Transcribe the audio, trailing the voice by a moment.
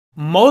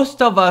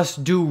Most of us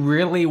do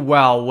really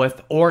well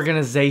with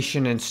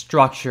organization and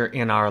structure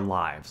in our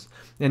lives.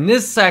 In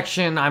this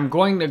section, I'm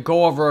going to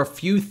go over a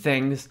few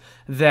things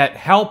that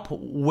help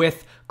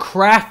with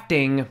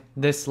crafting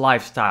this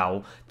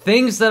lifestyle.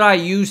 Things that I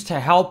use to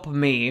help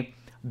me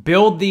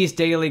build these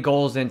daily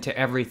goals into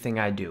everything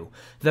I do.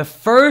 The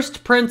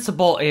first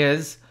principle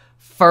is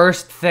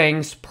first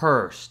things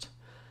first.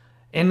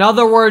 In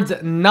other words,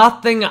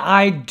 nothing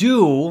I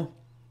do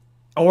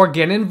or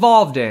get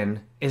involved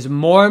in is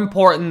more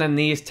important than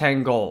these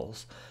 10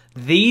 goals.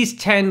 These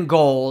 10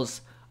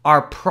 goals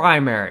are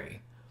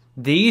primary.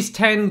 These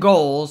 10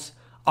 goals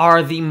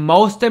are the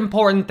most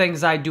important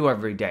things I do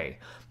every day.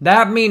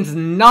 That means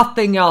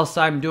nothing else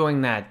I'm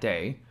doing that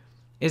day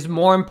is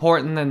more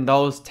important than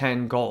those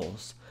 10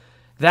 goals.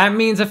 That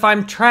means if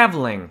I'm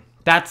traveling,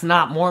 that's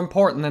not more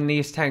important than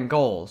these 10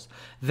 goals.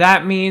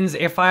 That means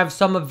if I have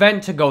some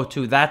event to go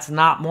to, that's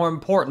not more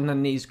important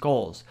than these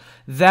goals.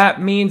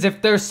 That means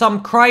if there's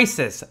some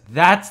crisis,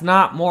 that's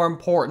not more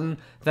important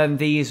than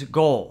these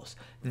goals.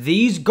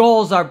 These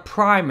goals are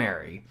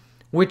primary,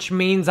 which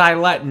means I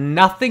let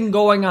nothing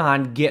going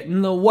on get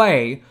in the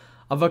way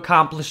of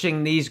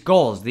accomplishing these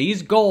goals.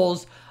 These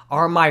goals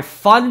are my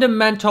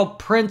fundamental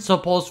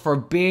principles for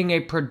being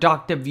a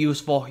productive,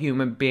 useful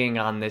human being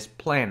on this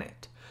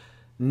planet.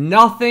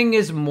 Nothing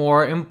is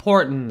more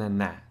important than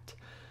that.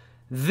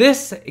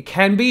 This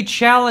can be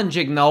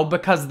challenging though,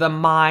 because the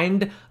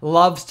mind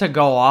loves to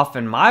go off,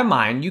 and my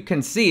mind, you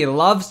can see,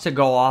 loves to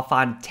go off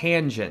on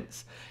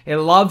tangents. It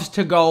loves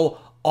to go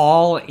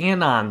all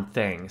in on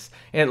things.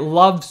 It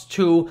loves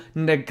to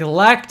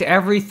neglect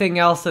everything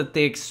else at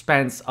the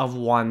expense of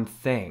one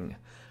thing.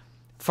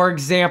 For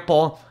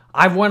example,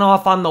 I went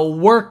off on the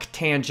work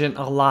tangent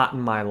a lot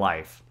in my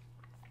life.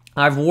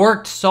 I've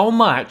worked so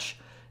much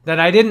that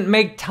I didn't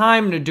make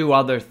time to do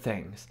other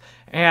things.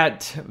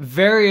 At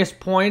various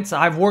points,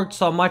 I've worked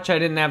so much I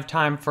didn't have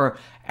time for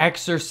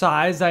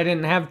exercise. I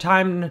didn't have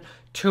time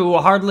to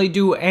hardly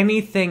do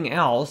anything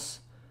else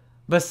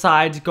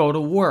besides go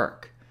to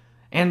work.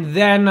 And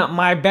then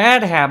my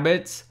bad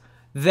habits,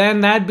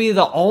 then that'd be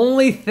the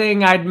only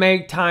thing I'd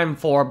make time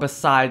for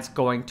besides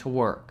going to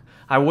work.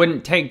 I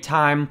wouldn't take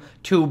time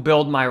to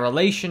build my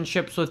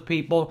relationships with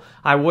people.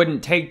 I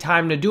wouldn't take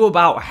time to do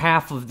about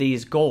half of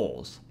these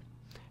goals.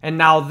 And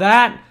now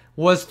that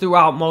was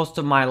throughout most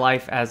of my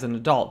life as an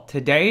adult.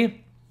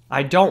 Today,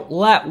 I don't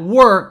let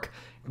work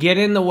get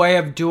in the way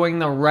of doing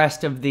the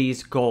rest of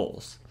these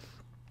goals.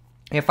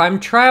 If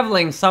I'm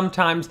traveling,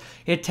 sometimes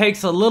it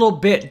takes a little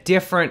bit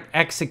different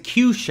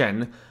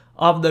execution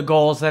of the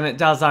goals than it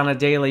does on a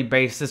daily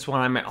basis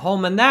when I'm at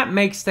home, and that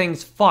makes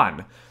things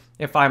fun.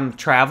 If I'm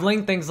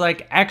traveling, things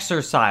like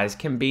exercise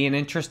can be an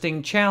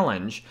interesting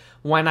challenge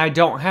when I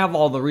don't have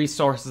all the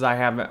resources I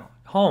have at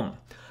home.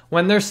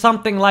 When there's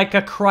something like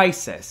a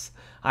crisis,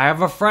 I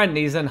have a friend,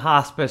 he's in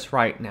hospice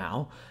right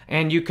now,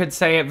 and you could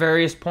say at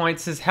various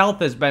points his health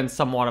has been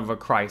somewhat of a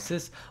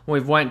crisis.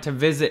 We've went to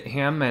visit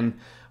him, and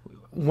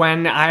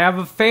when I have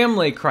a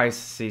family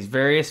crisis,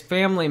 various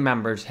family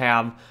members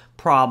have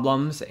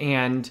problems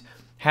and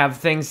have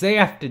things they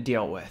have to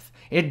deal with.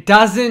 It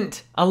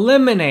doesn't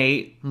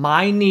eliminate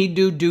my need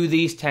to do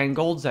these 10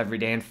 goals every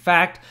day. In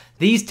fact,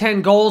 these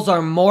 10 goals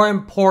are more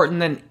important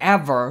than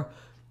ever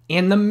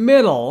in the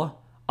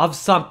middle of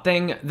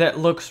something that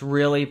looks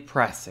really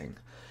pressing.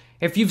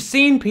 If you've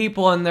seen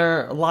people in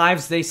their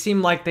lives, they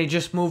seem like they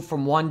just move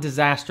from one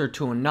disaster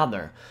to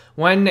another.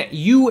 When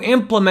you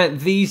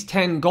implement these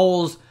 10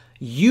 goals,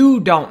 you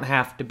don't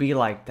have to be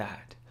like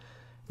that.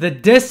 The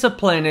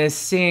discipline is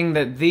seeing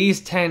that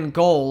these 10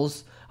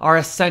 goals are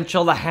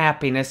essential to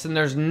happiness, and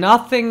there's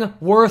nothing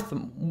worth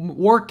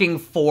working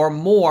for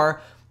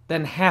more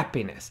than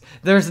happiness.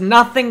 There's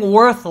nothing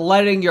worth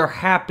letting your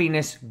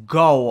happiness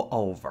go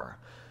over.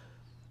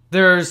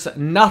 There's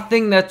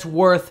nothing that's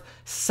worth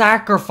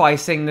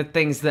sacrificing the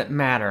things that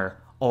matter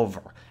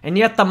over. And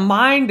yet the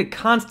mind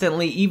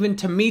constantly, even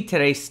to me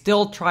today,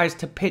 still tries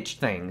to pitch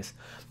things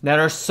that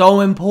are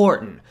so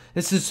important.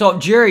 This is so,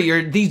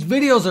 Jerry, these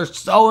videos are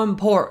so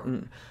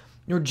important.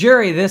 Or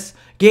Jerry, this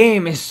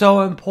game is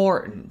so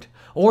important.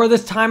 Or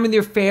this time with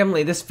your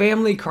family, this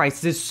family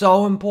crisis is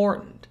so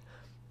important.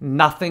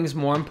 Nothing's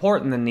more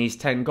important than these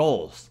 10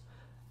 goals.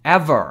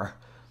 Ever.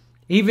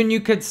 Even you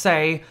could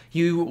say,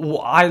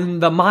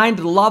 the mind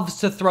loves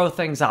to throw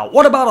things out.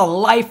 What about a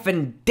life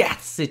and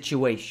death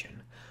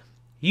situation?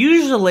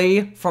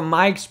 Usually, from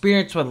my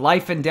experience with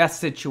life and death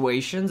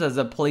situations as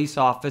a police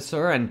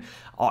officer and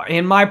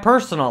in my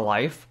personal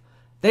life,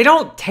 they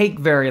don't take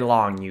very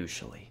long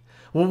usually.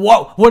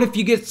 Well, what if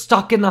you get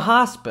stuck in the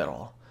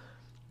hospital?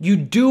 You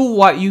do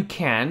what you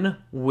can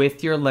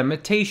with your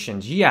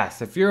limitations.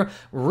 Yes, if you're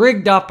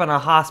rigged up in a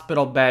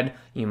hospital bed,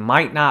 you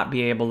might not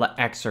be able to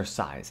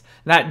exercise.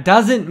 That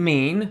doesn't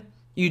mean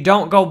you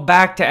don't go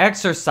back to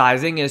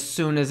exercising as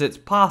soon as it's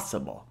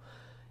possible.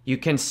 You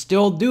can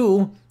still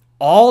do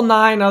all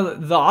 9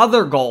 of the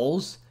other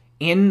goals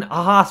in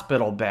a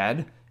hospital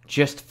bed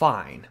just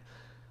fine.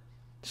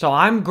 So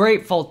I'm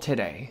grateful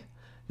today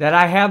that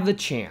I have the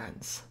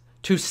chance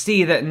to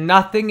see that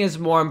nothing is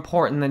more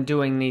important than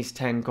doing these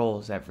 10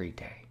 goals every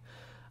day.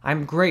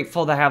 I'm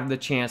grateful to have the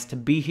chance to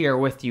be here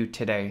with you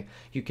today.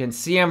 You can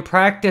see I'm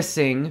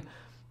practicing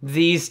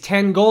these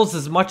 10 goals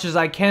as much as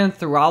I can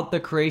throughout the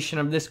creation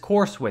of this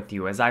course with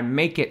you as I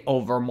make it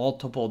over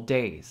multiple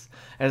days.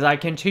 As I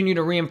continue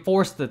to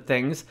reinforce the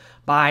things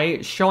by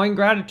showing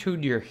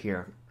gratitude you're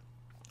here,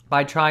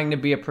 by trying to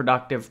be a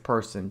productive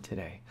person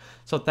today.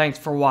 So thanks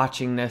for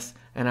watching this,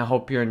 and I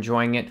hope you're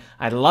enjoying it.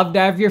 I'd love to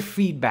have your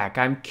feedback.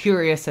 I'm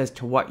curious as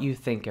to what you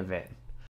think of it.